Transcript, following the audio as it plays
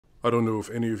I don't know if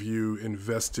any of you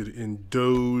invested in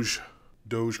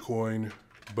Dogecoin,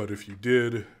 but if you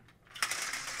did,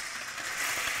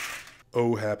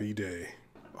 oh happy day.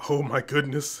 Oh my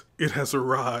goodness, it has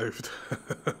arrived.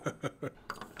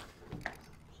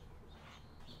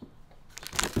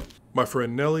 My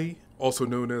friend Nelly, also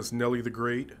known as Nelly the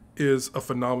Great, is a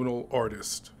phenomenal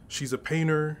artist. She's a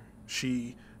painter.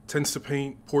 She tends to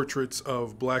paint portraits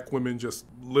of black women just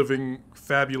living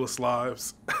fabulous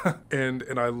lives. and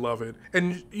I love it.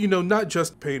 And, you know, not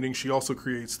just painting, she also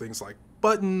creates things like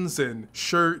buttons and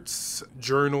shirts,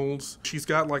 journals. She's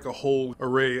got like a whole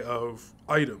array of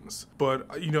items.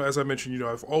 But, you know, as I mentioned, you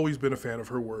know, I've always been a fan of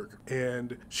her work.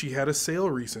 And she had a sale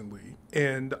recently.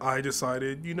 And I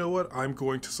decided, you know what, I'm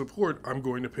going to support, I'm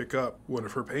going to pick up one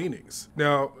of her paintings.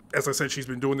 Now, as I said, she's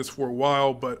been doing this for a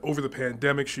while, but over the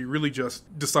pandemic, she really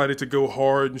just decided to go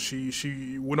hard, and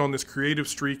she went on this creative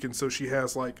streak, and so she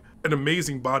has like an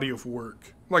amazing body of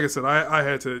work. Like I said, I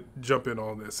had to jump in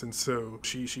on this, and so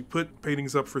she put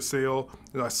paintings up for sale,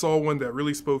 and I saw one that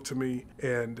really spoke to me,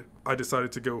 and I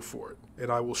decided to go for it. And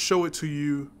I will show it to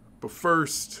you, but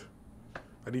first,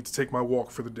 I need to take my walk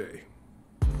for the day.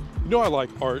 You know, I like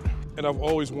art, and I've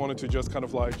always wanted to just kind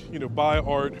of like, you know, buy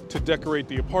art to decorate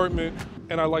the apartment,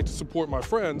 and I like to support my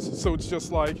friends. So it's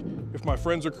just like, if my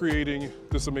friends are creating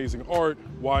this amazing art,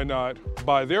 why not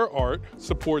buy their art,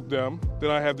 support them?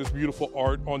 Then I have this beautiful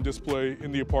art on display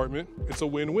in the apartment. It's a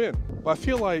win-win. I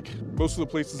feel like most of the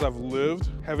places I've lived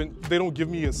they don't give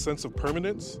me a sense of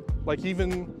permanence. Like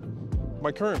even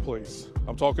my current place,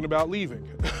 I'm talking about leaving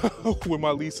when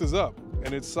my lease is up.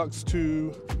 And it sucks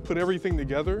to put everything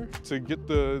together to get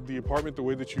the apartment the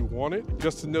way that you want it,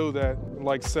 just to know that in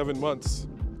like 7 months,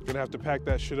 you're gonna have to pack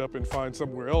that shit up and find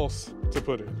somewhere else to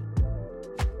put it.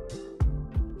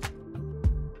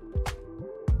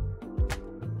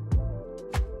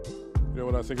 You know,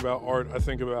 when I think about art, I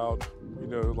think about, you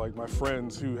know, like my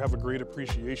friends who have a great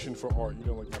appreciation for art. You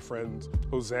know, like my friend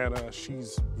Hosanna,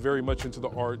 she's very much into the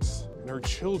arts, and her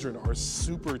children are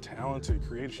super talented,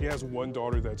 creative. She has one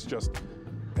daughter that's just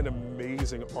an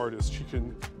amazing artist. She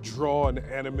can draw and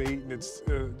animate, and it's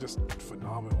just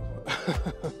phenomenal.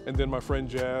 And then my friend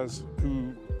Jazz,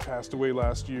 who passed away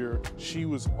last year, she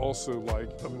was also like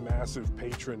a massive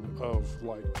patron of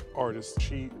like artists.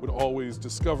 She would always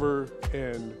discover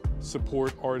and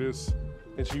support artists.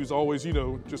 And she was always, you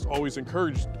know, just always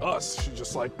encouraged us. She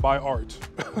just like, buy art.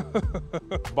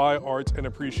 Buy art and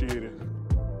appreciate it.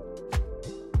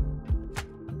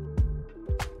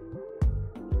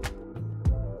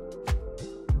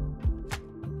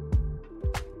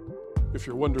 If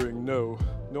you're wondering, no,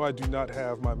 I do not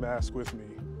have my mask with me.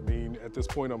 I mean, at this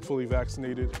point, I'm fully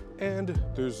vaccinated and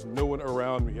there's no one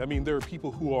around me. I mean, there are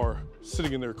people who are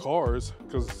sitting in their cars,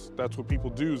 because that's what people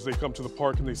do, is they come to the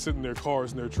park and they sit in their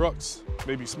cars and their trucks,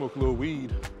 maybe smoke a little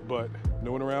weed, but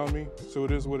no one around me, so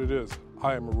it is what it is.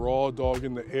 I am raw dog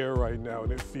in the air right now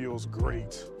and it feels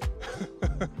great.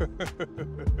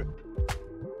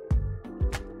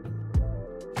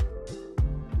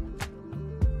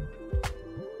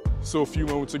 So a few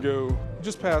moments ago,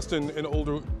 just passed an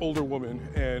older woman,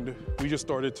 and we just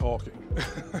started talking.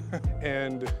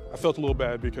 And I felt a little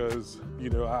bad because, you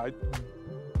know, I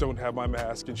don't have my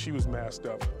mask and she was masked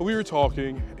up. But we were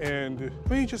talking, and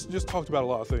we just talked about a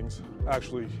lot of things,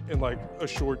 actually, in like a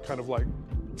short kind of like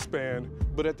span.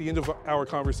 But at the end of our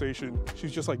conversation,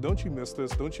 she's just like, don't you miss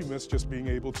this? Don't you miss just being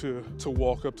able to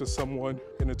walk up to someone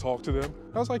and to talk to them?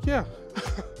 I was like, yeah.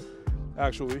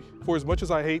 Actually, for as much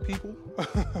as I hate people,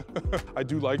 I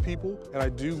do like people, and I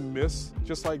do miss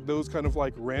just like those kind of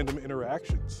like random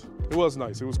interactions. It was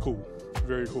nice, it was cool,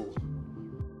 very cool.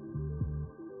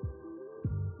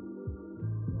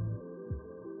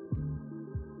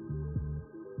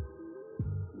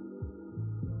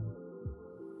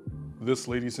 This,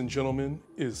 ladies and gentlemen,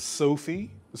 is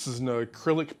Sophie. This is an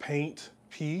acrylic paint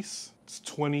piece. It's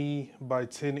 20 by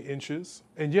 10 inches.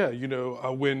 And yeah, you know,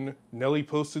 when Nelly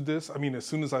posted this, I mean, as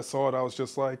soon as I saw it, I was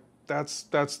just like, that's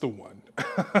the one.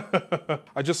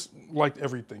 I just liked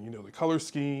everything, you know, the color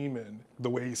scheme and the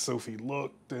way Sophie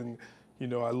looked. And, you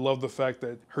know, I love the fact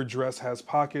that her dress has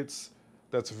pockets.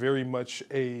 That's very much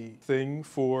a thing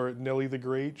for Nelly the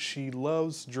Great. She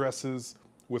loves dresses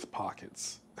with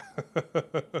pockets.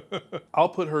 I'll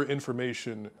put her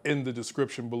information in the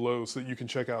description below so that you can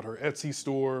check out her Etsy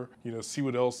store, you know, see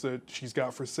what else that she's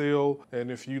got for sale.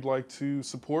 And if you'd like to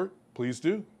support, please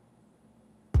do.